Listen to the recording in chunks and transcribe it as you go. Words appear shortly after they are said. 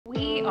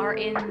We are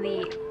in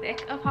the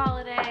thick of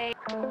holiday.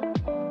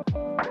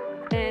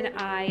 And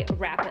I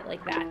wrap it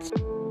like that.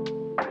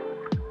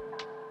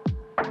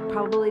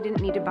 Probably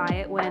didn't need to buy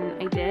it when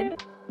I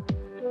did.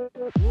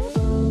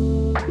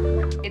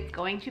 It's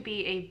going to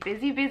be a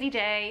busy, busy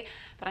day,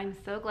 but I'm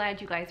so glad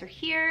you guys are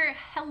here.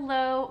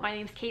 Hello, my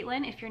name's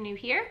Caitlin if you're new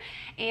here,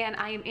 and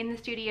I am in the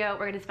studio.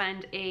 We're gonna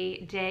spend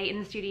a day in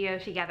the studio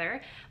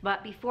together.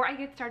 But before I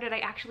get started, I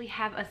actually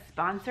have a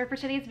sponsor for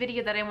today's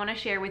video that I wanna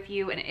share with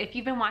you. And if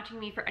you've been watching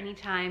me for any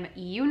time,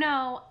 you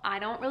know I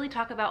don't really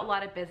talk about a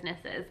lot of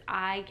businesses.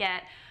 I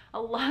get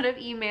a lot of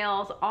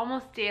emails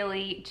almost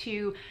daily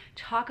to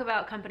talk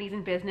about companies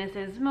and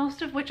businesses,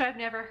 most of which I've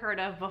never heard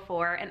of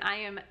before, and I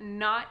am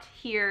not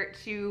here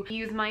to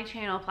use my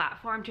channel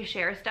platform to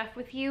share stuff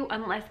with you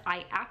unless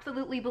I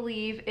absolutely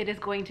believe it is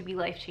going to be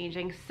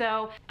life-changing.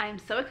 So I'm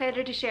so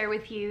excited to share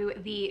with you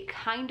the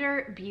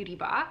Kinder Beauty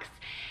Box.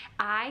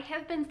 I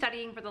have been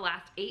studying for the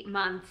last 8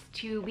 months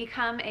to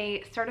become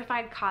a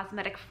certified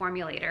cosmetic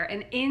formulator,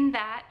 and in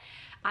that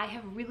I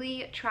have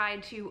really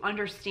tried to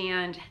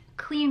understand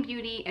clean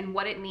beauty and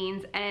what it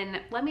means,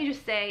 and let me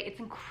just say it's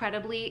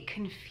incredibly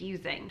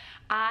confusing.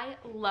 I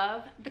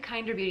love the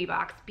Kinder Beauty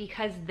Box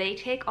because they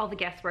take all the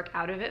guesswork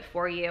out of it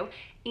for you,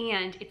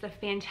 and it's a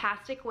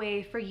fantastic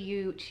way for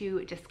you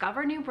to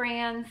discover new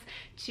brands,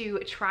 to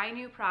try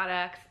new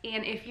products,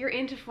 and if you're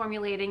into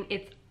formulating,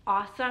 it's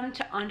awesome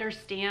to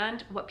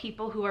understand what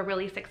people who are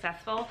really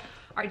successful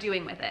are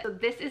doing with it. So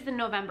this is the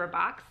November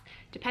box.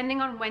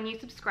 Depending on when you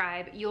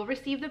subscribe, you'll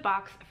receive the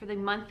box for the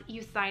month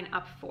you sign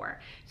up for.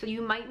 So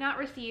you might not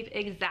receive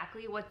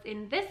exactly what's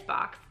in this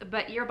box,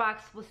 but your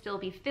box will still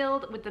be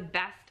filled with the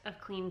best of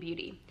clean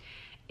beauty.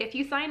 If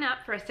you sign up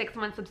for a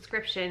 6-month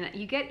subscription,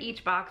 you get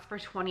each box for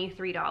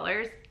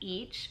 $23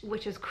 each,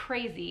 which is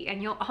crazy,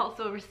 and you'll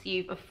also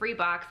receive a free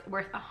box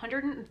worth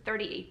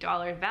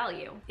 $138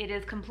 value. It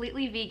is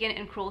completely vegan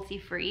and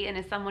cruelty-free, and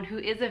as someone who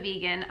is a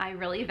vegan, I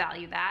really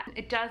value that.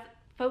 It does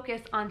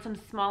focus on some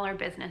smaller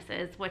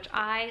businesses, which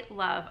I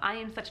love. I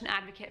am such an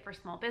advocate for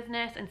small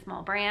business and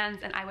small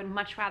brands, and I would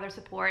much rather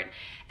support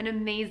an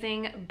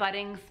amazing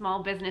budding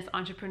small business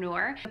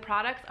entrepreneur. The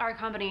products are a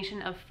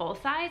combination of full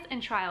size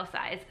and trial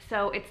size,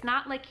 so it's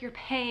not like you're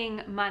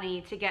paying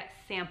money to get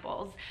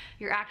samples.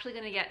 You're actually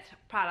gonna get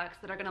products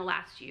that are gonna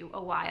last you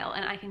a while,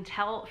 and I can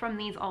tell from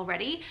these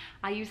already.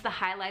 I use the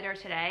highlighter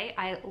today.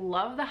 I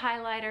love the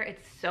highlighter.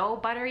 It's so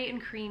buttery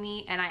and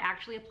creamy, and I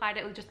actually applied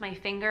it with just my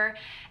finger,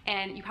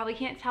 and you probably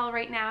can't tell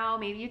right now,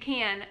 maybe you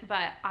can,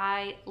 but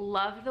I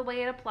love the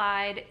way it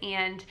applied,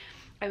 and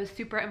I was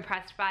super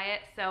impressed by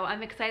it. So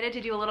I'm excited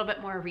to do a little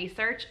bit more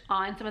research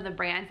on some of the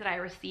brands that I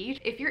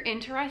received. If you're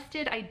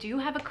interested, I do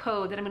have a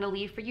code that I'm gonna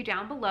leave for you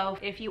down below.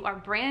 If you are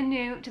brand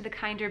new to the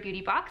Kinder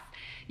Beauty Box,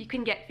 you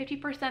can get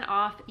 50%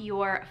 off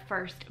your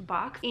first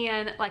box.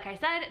 And like I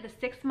said, the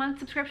 6-month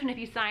subscription, if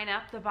you sign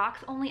up, the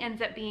box only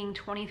ends up being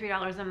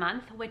 $23 a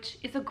month, which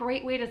is a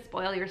great way to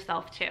spoil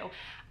yourself too.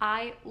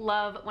 I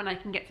love when I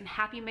can get some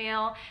Happy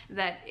Mail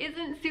that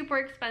isn't super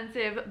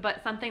expensive,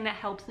 but something that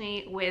helps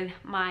me with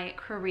my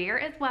career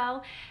as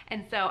well.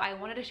 And so I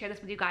wanted to share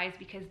this with you guys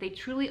because they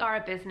truly are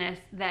a business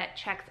that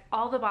checks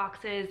all the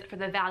boxes for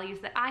the values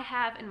that I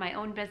have in my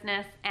own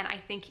business, and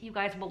I think you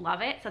guys will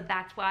love it. So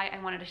that's why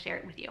I wanted to share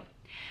it with you.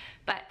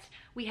 But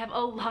we have a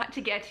lot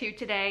to get to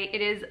today.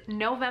 It is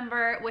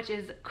November, which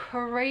is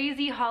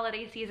crazy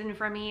holiday season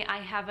for me. I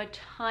have a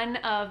ton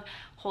of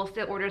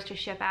wholesale orders to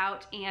ship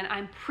out, and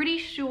I'm pretty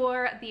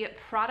sure the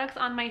products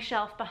on my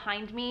shelf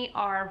behind me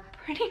are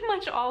pretty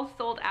much all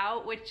sold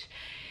out, which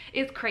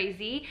is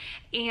crazy.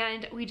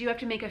 And we do have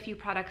to make a few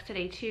products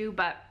today too,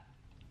 but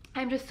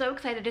I'm just so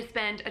excited to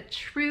spend a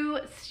true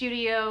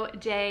studio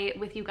day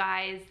with you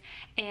guys.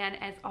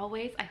 And as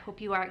always, I hope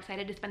you are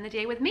excited to spend the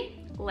day with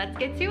me. Let's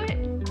get to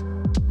it.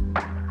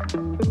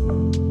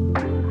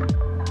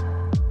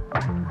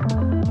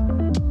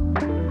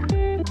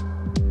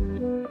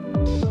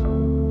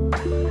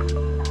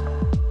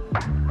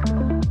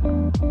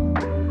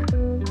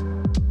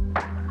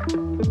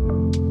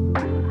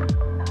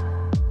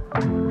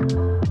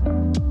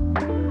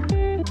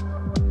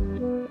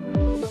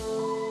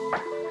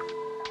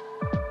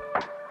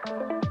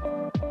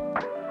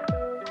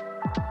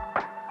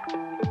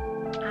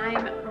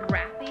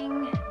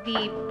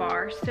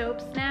 Bar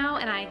soaps now,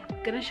 and I'm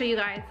gonna show you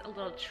guys a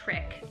little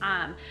trick.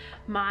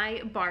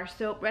 My bar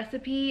soap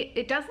recipe,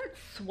 it doesn't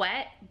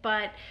sweat,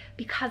 but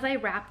because I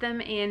wrap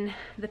them in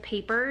the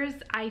papers,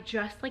 I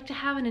just like to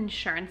have an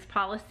insurance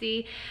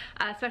policy,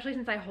 especially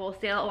since I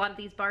wholesale a lot of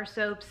these bar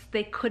soaps.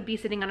 They could be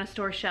sitting on a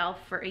store shelf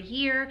for a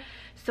year,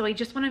 so I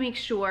just want to make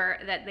sure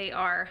that they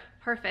are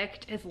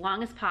perfect as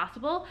long as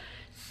possible.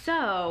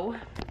 So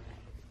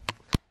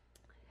I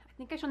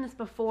think I've shown this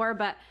before,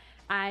 but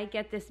I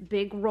get this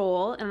big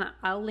roll, and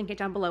I'll link it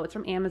down below. It's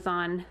from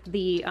Amazon,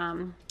 the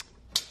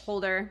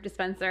holder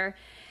dispenser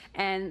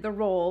and the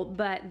roll,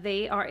 but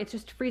it's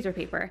just freezer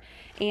paper.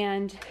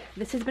 And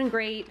this has been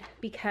great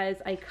because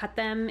I cut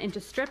them into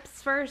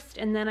strips first,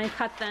 and then I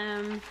cut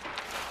them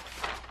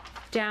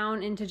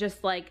down into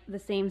just like the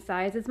same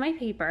size as my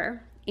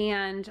paper.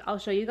 and I'll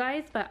show you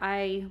guys, but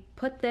I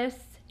put this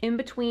in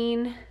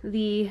between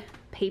the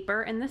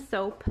paper and the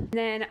soap,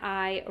 then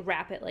I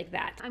wrap it like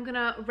that. I'm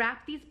gonna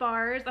wrap these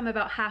bars. I'm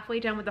about halfway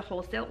done with the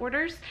wholesale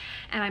orders,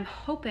 and I'm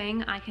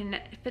hoping I can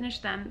finish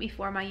them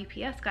before my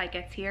UPS guy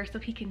gets here so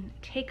he can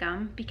take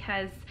them,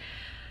 because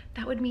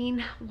that would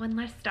mean one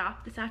less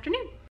stop this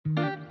afternoon.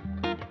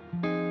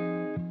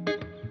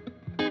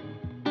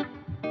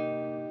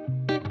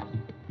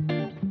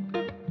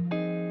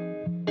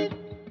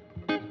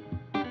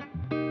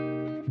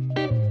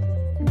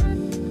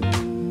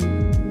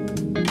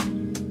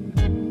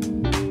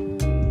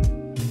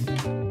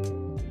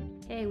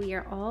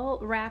 All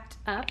wrapped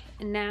up.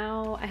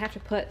 Now I have to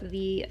put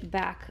the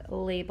back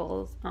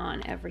labels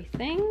on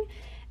everything,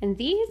 and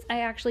these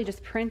I actually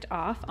just print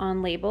off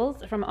on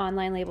labels from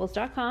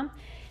onlinelabels.com,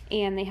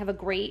 and they have a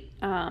great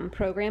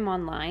program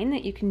online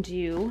that you can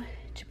do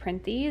to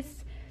print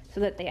these so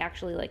that they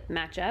actually like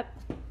match up.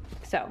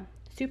 So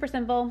super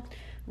simple.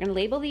 We're gonna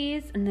label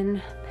these and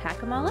then pack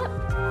them all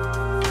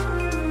up.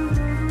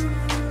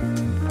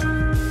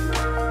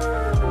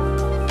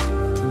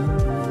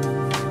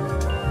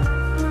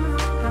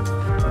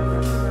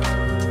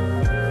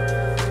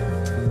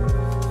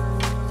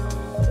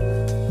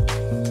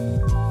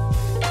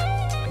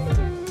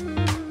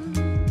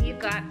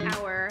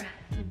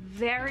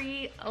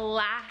 Very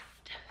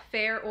last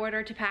fair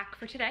order to pack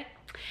for today,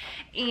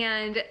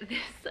 and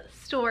this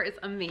store is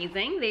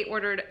amazing. They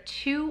ordered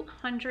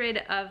 200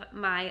 of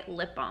my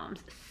lip balms,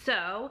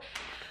 so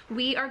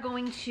we are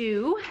going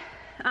to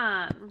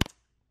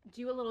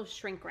do a little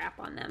shrink wrap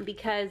on them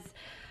because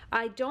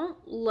I don't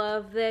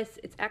love this.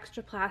 It's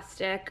extra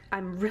plastic.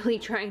 I'm really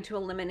trying to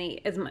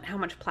eliminate how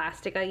much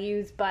plastic I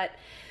use, but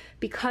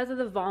because of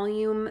the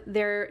volume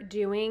they're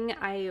doing,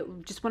 I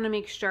just want to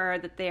make sure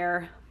that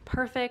they're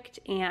perfect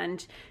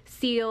and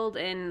sealed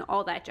and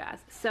all that jazz.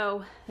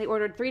 So they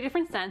ordered 3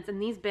 different scents,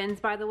 and these bins,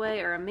 by the way,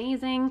 are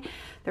amazing.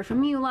 They're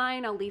from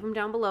Uline. I'll leave them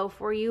down below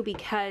for you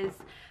because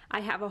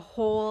I have a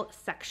whole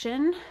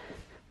section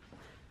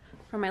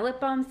for my lip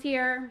balms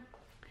here,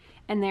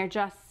 and they're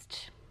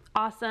just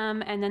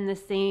awesome. And then the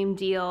same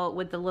deal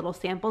with the little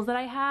samples that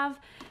I have.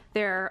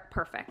 They're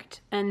perfect.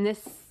 And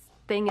this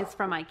thing is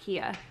from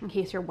IKEA, in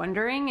case you're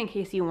wondering, in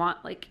case you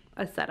want like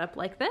a setup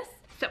like this.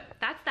 So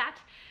that's that.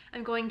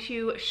 I'm going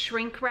to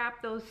shrink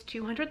wrap those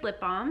 200 lip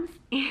balms,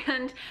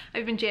 and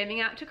I've been jamming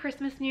out to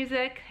Christmas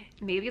music.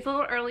 Maybe it's a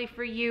little early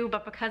for you,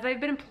 but because I've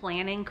been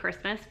planning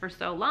Christmas for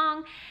so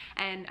long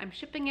and I'm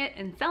shipping it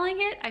and selling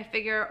it, I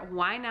figure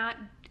why not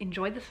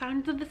enjoy the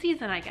sounds of the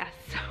season, I guess.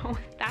 So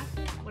that's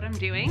what I'm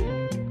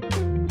doing.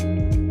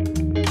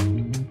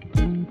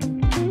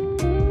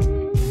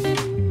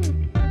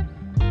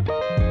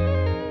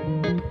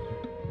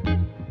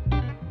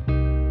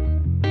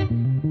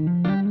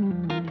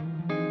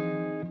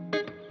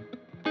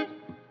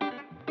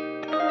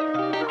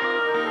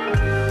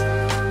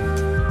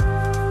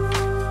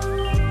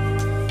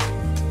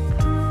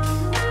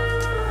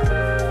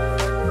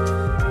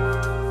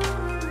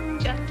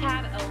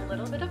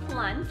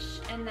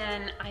 And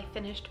then I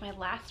finished my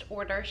last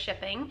order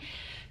shipping.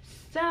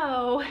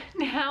 So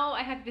now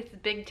I have this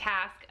big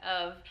task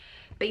of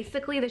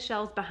basically the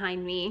shelves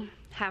behind me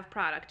have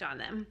product on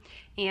them,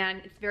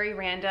 and it's very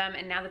random,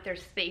 and now that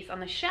there's space on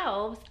the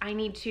shelves, I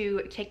need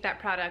to take that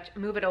product,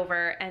 move it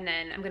over, and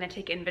then I'm gonna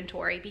take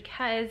inventory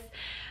because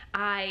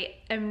I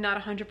am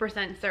not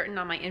 100% certain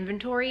on my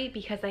inventory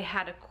because I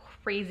had a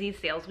crazy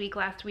sales week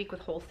last week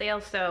with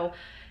wholesale, so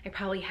I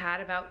probably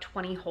had about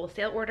 20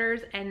 wholesale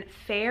orders, and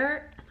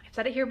Fair, I've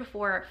said it here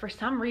before, for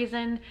some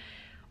reason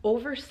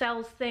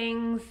oversells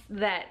things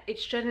that it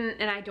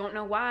shouldn't, and I don't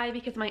know why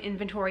because my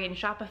inventory in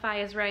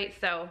Shopify is right.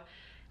 So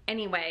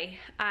anyway,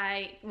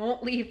 I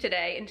won't leave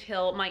today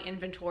until my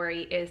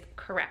inventory is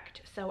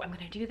correct. So I'm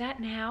gonna do that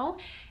now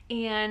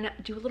and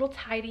do a little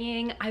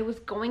tidying. I was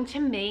going to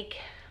I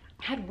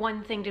had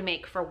one thing to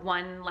make for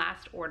one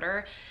last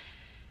order,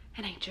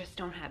 and I just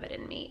don't have it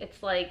in me.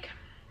 It's like,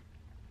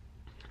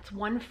 it's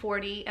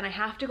 1:40 and I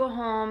have to go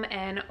home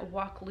and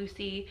walk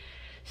Lucy.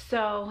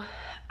 So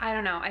I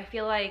don't know, I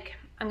feel like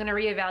I'm gonna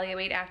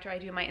reevaluate after I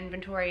do my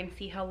inventory and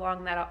see how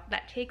long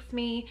that takes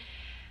me,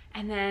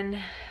 and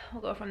then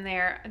we'll go from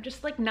there. I'm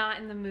just like not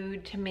in the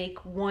mood to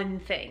make one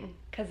thing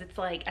because it's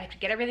like I have to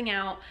get everything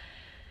out,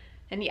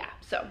 and yeah.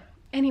 So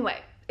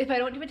anyway, if I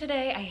don't do it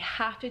today, I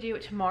have to do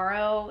it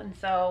tomorrow, and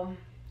so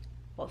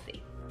we'll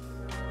see.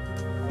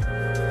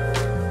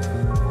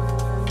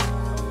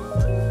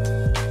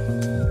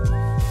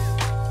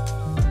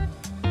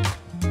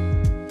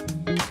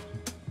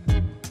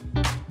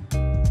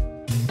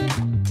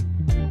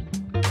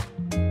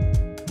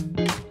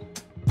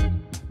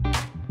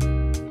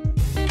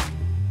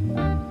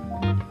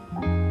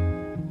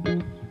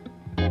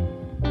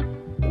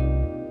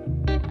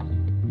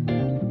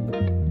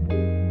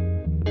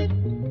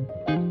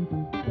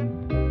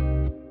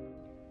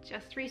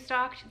 Just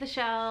restocked the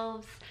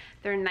shelves.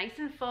 They're nice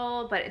and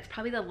full, but it's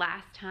probably the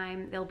last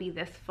time they'll be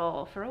this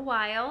full for a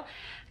while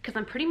because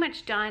I'm pretty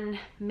much done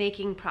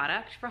making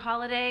product for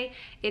holiday.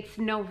 It's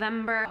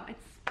November.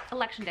 It's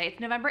election day. It's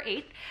November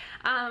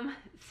 8th.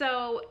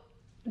 So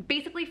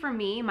basically for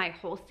me, my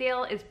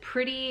wholesale is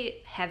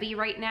pretty heavy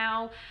right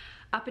now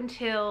up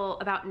until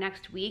about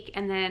next week,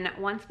 and then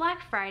once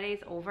Black Friday's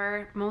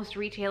over, most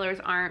retailers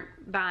aren't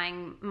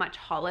buying much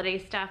holiday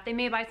stuff. They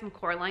may buy some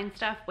core line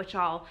stuff, which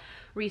I'll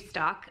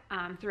restock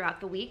throughout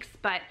the weeks,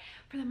 but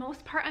for the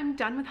most part I'm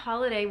done with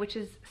holiday, which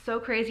is so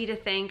crazy to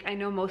think. I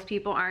know most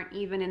people aren't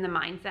even in the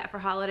mindset for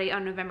holiday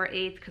on November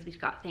 8th because we've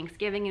got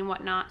Thanksgiving and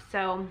whatnot,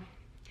 so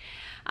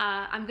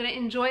I'm gonna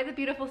enjoy the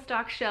beautiful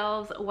stock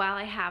shelves while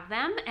I have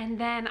them, and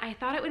then I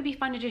thought it would be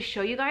fun to just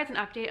show you guys an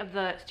update of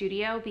the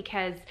studio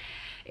because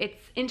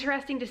it's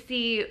interesting to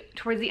see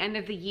towards the end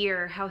of the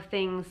year how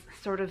things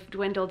sort of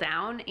dwindle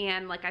down.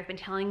 And like I've been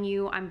telling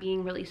you, I'm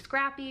being really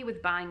scrappy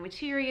with buying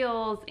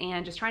materials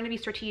and just trying to be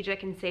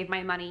strategic and save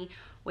my money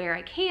where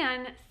I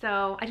can.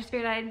 So I just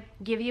figured I'd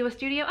give you a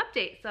studio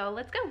update. So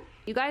let's go.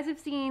 You guys have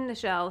seen the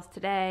shelves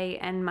today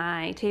and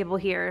my table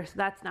here, so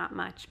that's not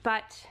much.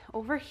 But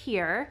over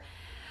here,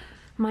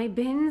 my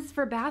bins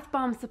for bath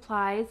bomb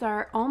supplies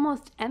are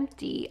almost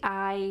empty.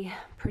 I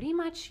pretty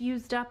much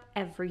used up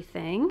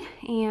everything,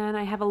 and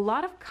I have a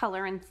lot of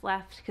colorants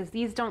left because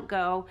these don't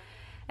go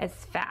as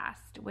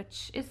fast,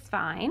 which is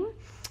fine.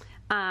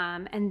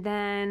 And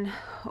then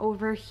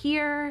over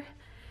here,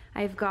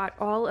 I've got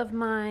all of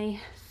my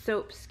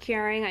soaps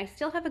curing. I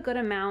still have a good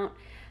amount.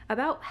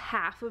 About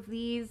half of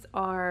these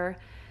are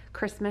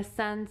Christmas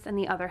scents and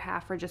the other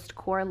half are just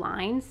core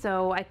line.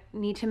 So I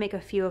need to make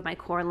a few of my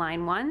core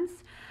line ones.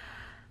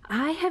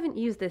 I haven't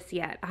used this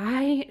yet.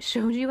 I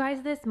showed you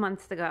guys this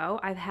months ago.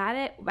 I've had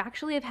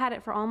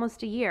it for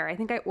almost a year. I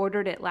think I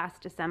ordered it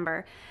last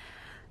December.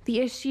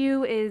 The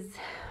issue is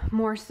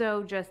more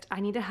so just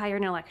I need to hire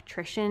an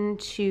electrician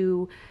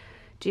to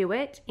do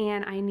it,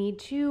 and I need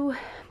to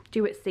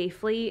do it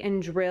safely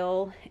and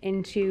drill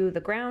into the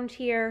ground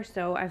here.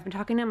 So I've been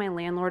talking to my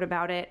landlord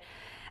about it,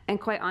 and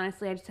quite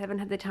honestly, I just haven't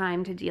had the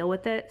time to deal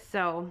with it.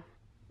 So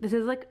this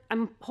is like,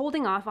 I'm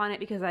holding off on it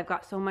because I've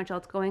got so much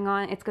else going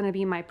on. It's gonna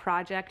be my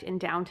project in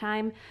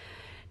downtime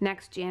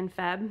next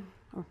Jan-Feb,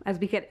 or as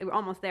we get, we're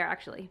almost there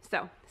actually.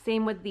 So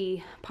same with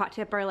the pot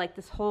tipper, like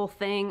this whole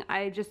thing,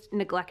 I just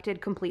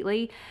neglected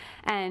completely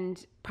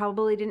and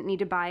probably didn't need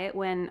to buy it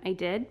when I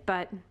did,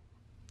 but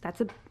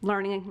that's a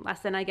learning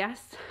lesson, I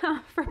guess,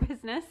 for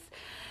business.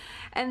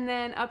 And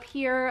then up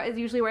here is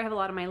usually where I have a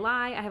lot of my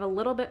lye. I have a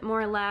little bit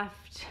more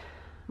left,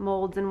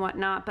 molds and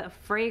whatnot, but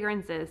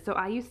fragrances. So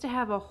I used to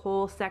have a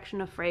whole section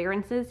of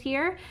fragrances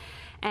here,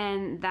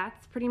 and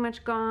that's pretty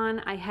much gone.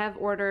 I have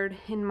ordered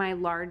in my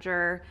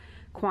larger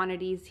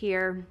quantities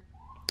here,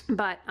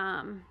 but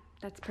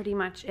that's pretty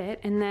much it.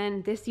 And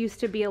then this used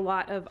to be a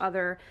lot of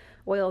other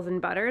oils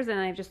and butters, and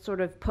I've just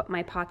sort of put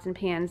my pots and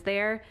pans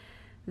there.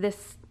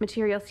 This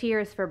materials here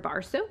is for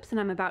bar soaps, and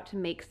I'm about to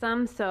make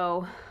some,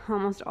 so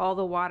almost all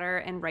the water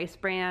and rice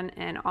bran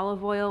and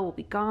olive oil will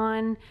be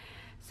gone.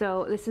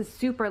 So this is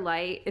super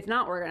light. It's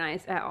not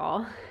organized at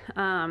all.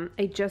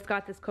 I just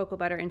got this cocoa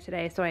butter in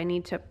today, so I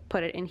need to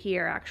put it in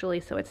here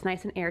actually, so it's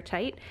nice and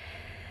airtight.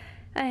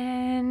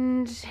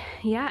 And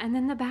yeah, and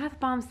then the bath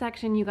bomb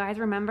section, you guys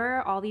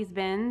remember all these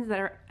bins that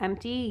are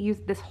empty?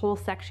 This whole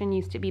section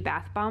used to be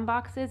bath bomb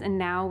boxes, and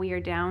now we are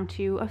down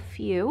to a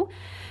few.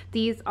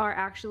 These are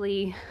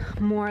actually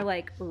more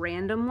like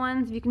random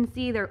ones. You can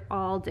see they're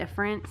all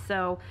different,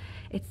 so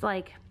it's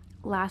like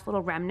last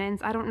little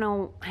remnants. I don't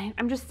know,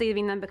 I'm just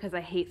saving them because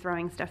I hate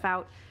throwing stuff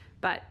out,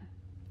 but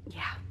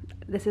yeah,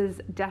 this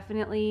is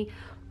definitely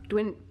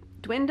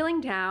dwindling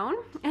down.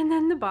 And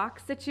then the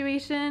box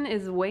situation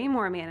is way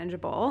more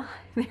manageable.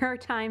 There are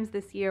times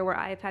this year where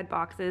I've had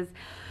boxes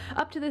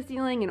up to the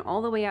ceiling and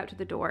all the way out to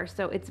the door,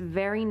 so it's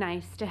very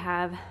nice to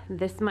have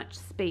this much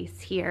space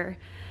here.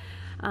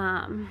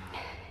 And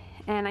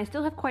I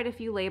still have quite a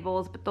few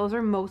labels, but those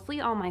are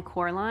mostly all my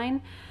core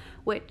line,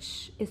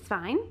 which is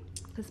fine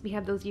because we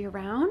have those year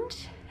round.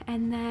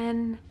 And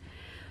then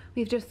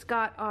we've just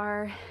got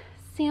our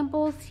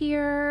samples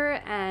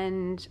here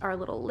and our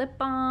little lip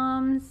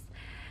balms.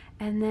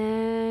 And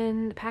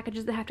then the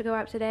packages that have to go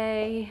out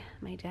today,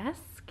 my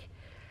desk.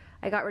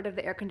 I got rid of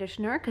the air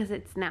conditioner because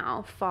it's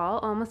now fall,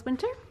 almost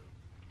winter.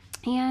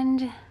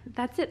 And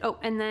that's it. Oh,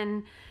 and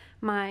then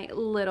my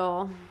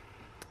little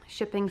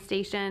shipping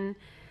station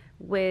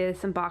with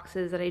some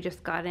boxes that I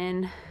just got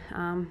in.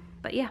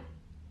 But yeah,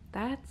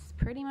 that's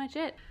pretty much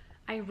it.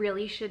 I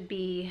really should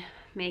be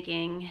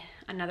making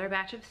another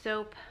batch of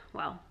soap.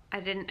 Well, I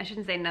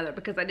shouldn't say another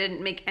because I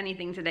didn't make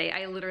anything today.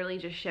 I literally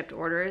just shipped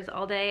orders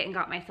all day and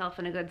got myself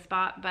in a good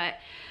spot, but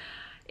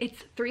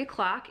it's 3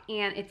 o'clock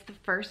and it's the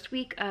first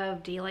week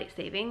of daylight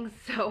savings.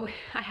 So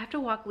I have to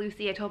walk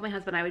Lucy. I told my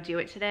husband I would do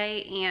it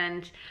today,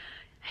 and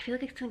I feel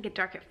like it's gonna get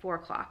dark at 4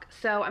 o'clock.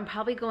 So I'm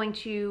probably going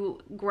to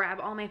grab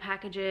all my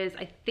packages.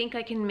 I think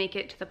I can make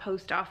it to the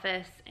post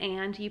office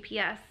and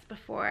UPS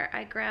before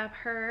I grab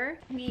her.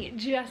 We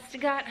just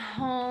got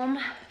home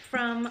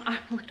from our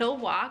little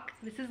walk.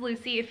 This is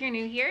Lucy, if you're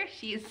new here.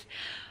 She's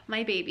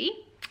my baby.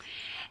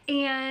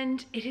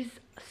 and it is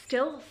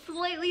still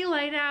slightly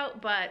light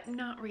out, but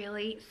not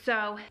really.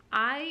 So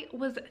I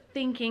was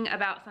thinking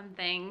about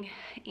something,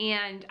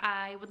 and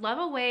I would love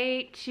a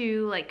way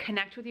to like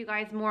connect with you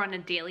guys more on a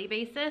daily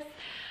basis.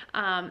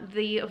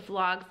 The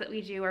vlogs that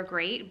we do are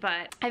great,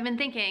 but I've been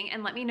thinking,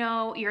 and let me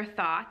know your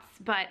thoughts,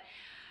 but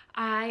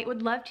I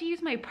would love to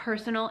use my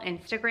personal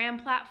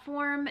Instagram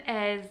platform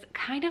as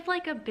kind of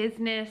like a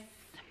business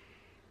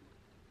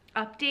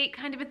update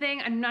kind of a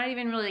thing. I'm not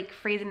even really like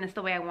phrasing this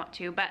the way I want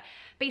to, but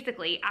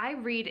basically I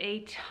read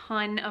a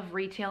ton of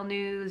retail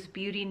news,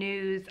 beauty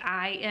news.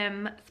 I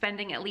am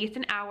spending at least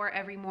an hour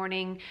every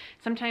morning,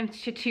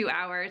 sometimes to 2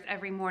 hours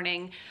every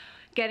morning,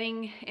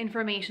 getting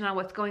information on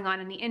what's going on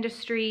in the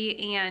industry,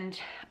 and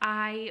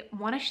I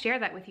want to share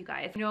that with you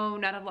guys. I know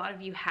not a lot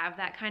of you have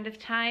that kind of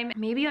time.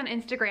 Maybe on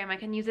Instagram I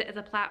can use it as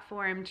a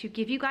platform to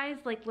give you guys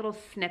like little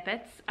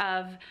snippets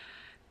of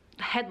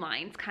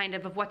headlines kind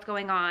of what's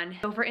going on.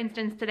 So for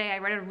instance, today I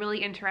read a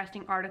really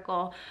interesting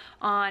article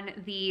on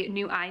the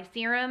new eye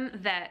serum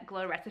that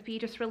Glow Recipe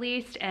just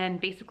released, and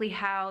basically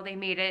how they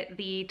made it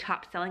the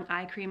top selling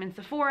eye cream in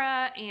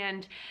Sephora,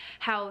 and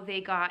how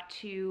they got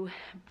to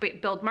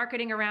build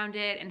marketing around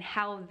it, and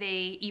how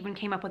they even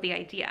came up with the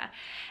idea.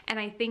 And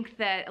I think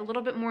that a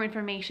little bit more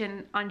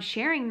information on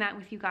sharing that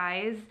with you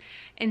guys,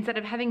 instead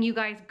of having you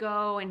guys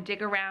go and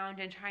dig around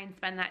and try and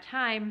spend that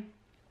time,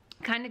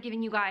 kind of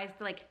giving you guys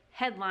like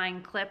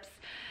headline clips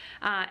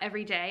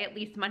every day, at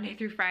least Monday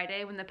through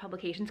Friday when the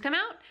publications come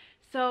out.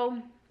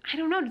 So I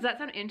don't know, does that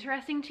sound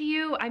interesting to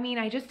you? I mean,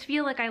 I just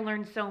feel like I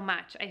learned so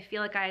much. I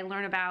feel like I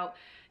learn about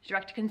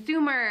direct to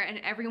consumer, and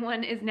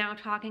everyone is now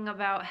talking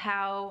about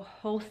how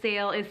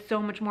wholesale is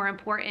so much more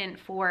important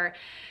for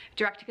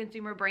direct to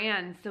consumer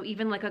brands. So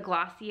even like a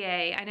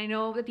Glossier, and I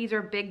know that these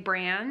are big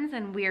brands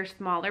and we are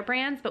smaller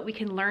brands, but we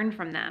can learn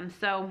from them.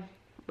 So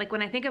like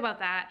when I think about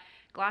that,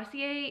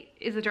 Glossier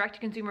is a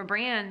direct-to-consumer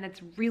brand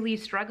that's really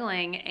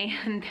struggling,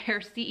 and their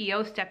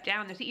CEO stepped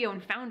down, their CEO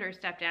and founder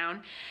stepped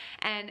down,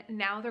 and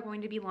now they're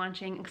going to be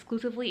launching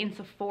exclusively in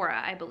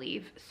Sephora, I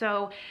believe.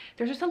 So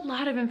there's just a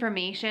lot of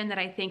information that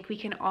I think we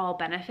can all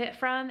benefit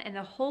from, and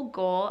the whole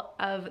goal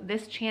of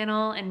this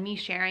channel and me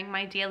sharing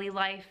my daily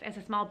life as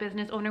a small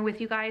business owner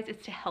with you guys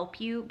is to help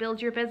you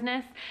build your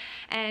business.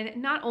 And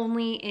not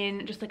only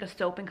in just like a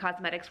soap and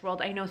cosmetics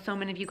world. I know so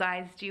many of you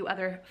guys do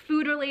other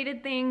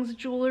food-related things,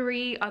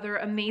 jewelry, other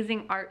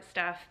amazing art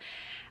stuff.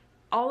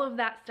 All of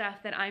that stuff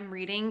that I'm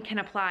reading can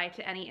apply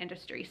to any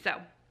industry. So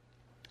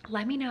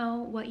let me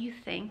know what you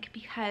think,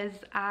 because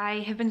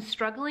I have been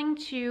struggling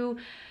to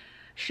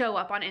show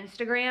up on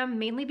Instagram,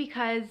 mainly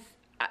because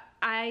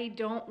I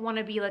don't want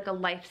to be like a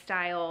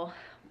lifestyle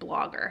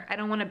blogger. I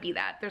don't want to be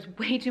that. There's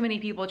way too many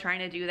people trying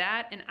to do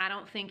that, and I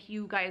don't think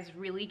you guys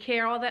really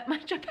care all that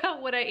much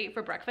about what I ate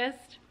for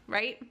breakfast,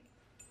 right?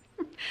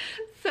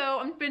 So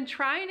I've been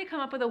trying to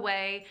come up with a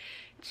way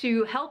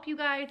to help you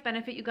guys,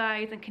 benefit you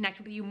guys, and connect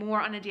with you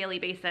more on a daily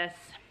basis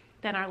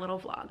than our little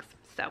vlogs.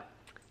 So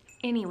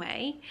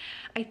anyway,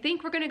 I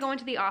think we're gonna go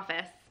into the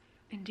office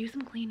and do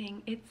some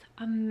cleaning. It's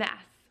a mess.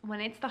 When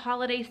it's the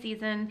holiday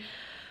season,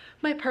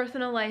 my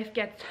personal life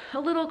gets a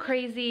little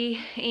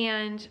crazy,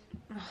 and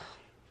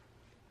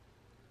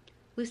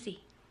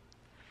Lucy,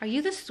 are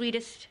you the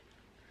sweetest?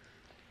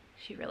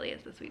 She really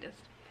is the sweetest.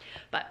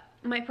 But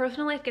my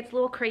personal life gets a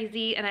little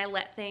crazy, and I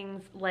let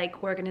things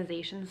like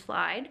organization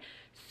slide.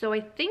 So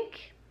I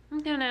think I'm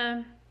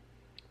gonna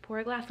pour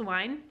a glass of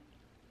wine,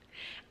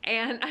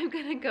 and I'm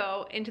gonna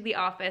go into the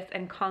office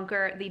and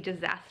conquer the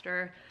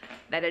disaster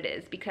that it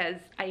is, because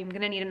I'm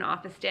gonna need an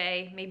office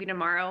day, maybe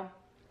tomorrow,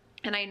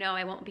 and I know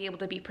I won't be able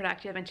to be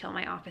productive until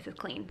my office is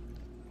clean.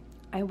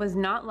 I was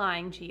not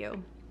lying to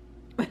you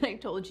when I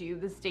told you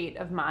the state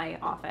of my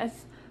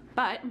office,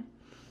 but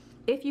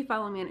if you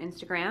follow me on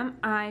Instagram,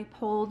 I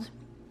polled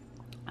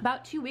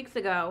about 2 weeks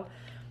ago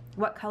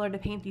what color to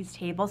paint these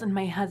tables, and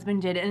my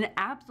husband did an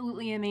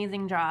absolutely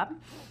amazing job.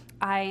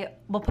 I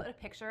will put a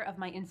picture of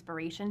my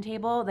inspiration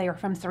table. They were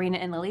from Serena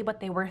and Lily, but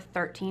they were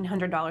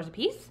 $1,300 a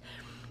piece.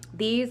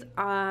 These,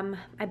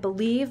 I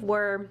believe,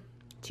 were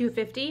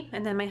 $250,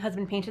 and then my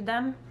husband painted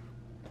them.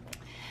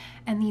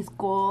 And these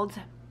gold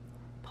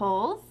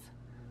pulls,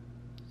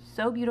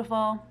 so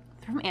beautiful,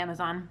 from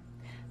Amazon.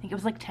 I think it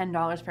was like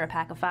 $10 for a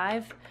pack of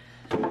 5.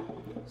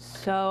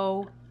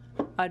 So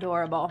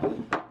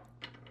adorable.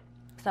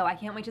 So I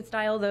can't wait to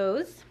style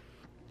those.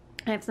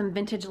 I have some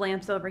vintage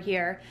lamps over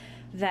here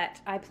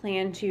that I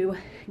plan to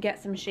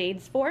get some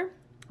shades for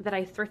that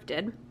I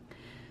thrifted.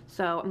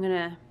 So I'm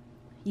gonna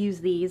use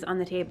these on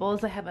the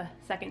tables. I have a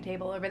second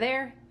table over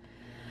there,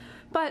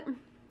 but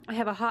I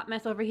have a hot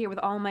mess over here with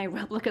all my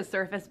replica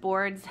surface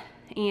boards,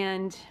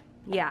 and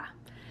yeah,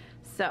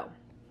 so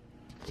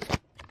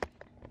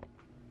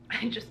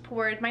I just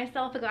poured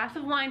myself a glass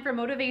of wine for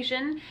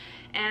motivation,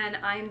 and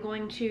I'm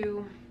going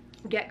to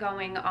get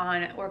going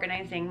on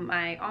organizing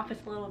my office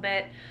a little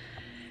bit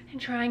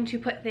and trying to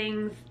put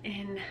things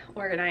in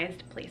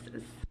organized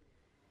places.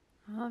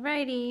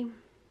 Alrighty,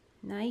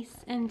 nice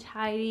and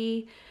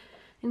tidy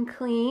and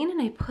clean,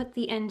 and I put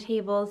the end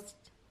tables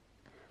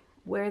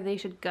where they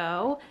should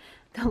go.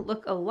 they'll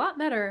look a lot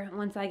better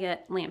once I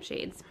get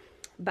lampshades.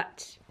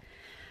 But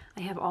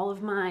I have all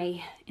of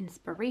my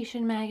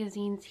inspiration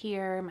magazines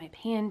here, my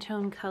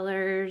Pantone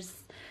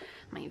colors,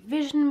 my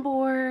vision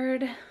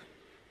board,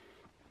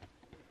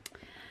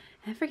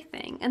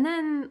 everything. And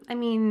then, I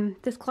mean,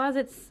 this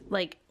closet's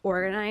like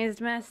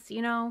organized mess,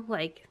 you know,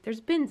 like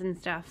there's bins and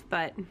stuff,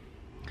 but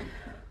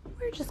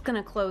we're just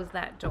gonna close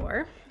that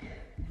door.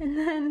 And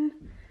then,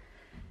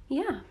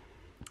 yeah,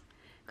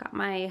 got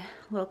my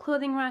little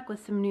clothing rack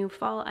with some new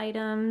fall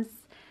items.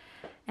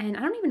 And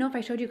I don't even know if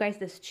I showed you guys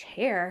this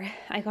chair.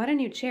 I got a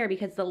new chair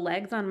because the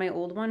legs on my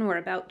old one were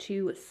about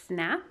to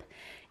snap,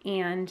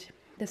 and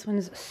this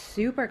one's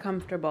super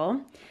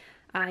comfortable.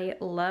 I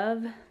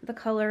love the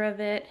color of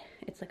it.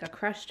 It's like a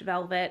crushed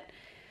velvet.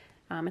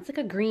 It's like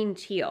a green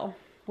teal,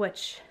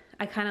 which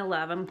I kind of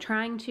love. I'm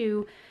trying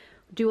to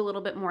do a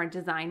little bit more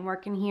design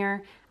work in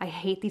here. I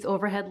hate these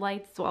overhead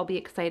lights, so I'll be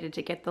excited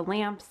to get the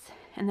lamps.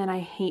 And then I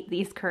hate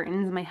these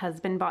curtains. My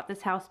husband bought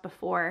this house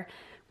before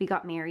we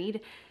got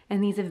married,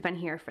 and these have been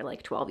here for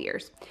like 12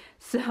 years.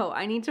 So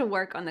I need to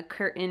work on the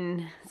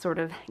curtain sort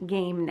of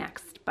game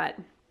next, but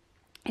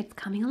it's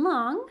coming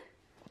along.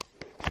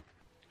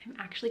 I'm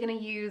actually gonna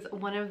use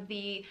one of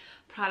the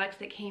products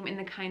that came in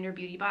the Kinder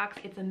Beauty box.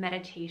 It's a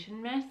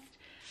meditation mist,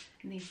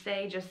 and they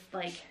say just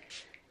like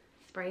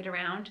spray it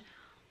around.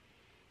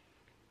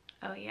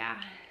 Oh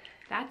yeah,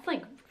 that's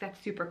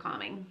super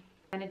calming.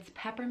 And it's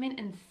peppermint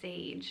and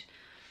sage.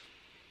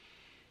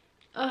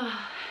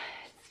 Oh,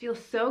 it feels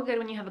so good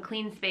when you have a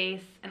clean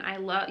space, and I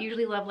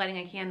usually love lighting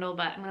a candle,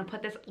 but I'm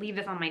gonna leave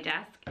this on my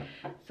desk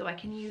so I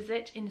can use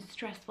it in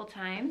stressful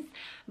times.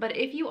 But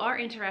if you are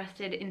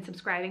interested in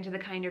subscribing to the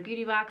Kinder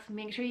Beauty box,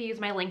 make sure you use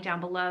my link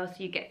down below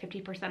so you get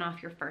 50%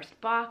 off your first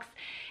box,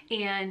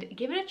 and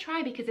give it a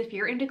try, because if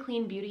you're into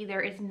clean beauty,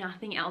 there is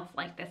nothing else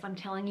like this. I'm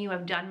telling you,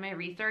 I've done my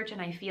research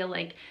and I feel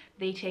like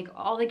they take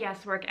all the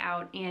guesswork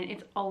out, and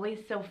it's always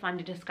so fun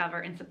to discover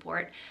and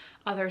support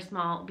other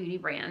small beauty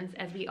brands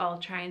as we all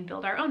try and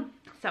build our own.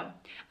 So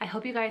I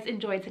hope you guys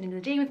enjoyed spending the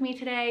day with me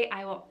today.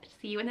 I will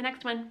see you in the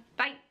next one.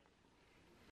 Bye.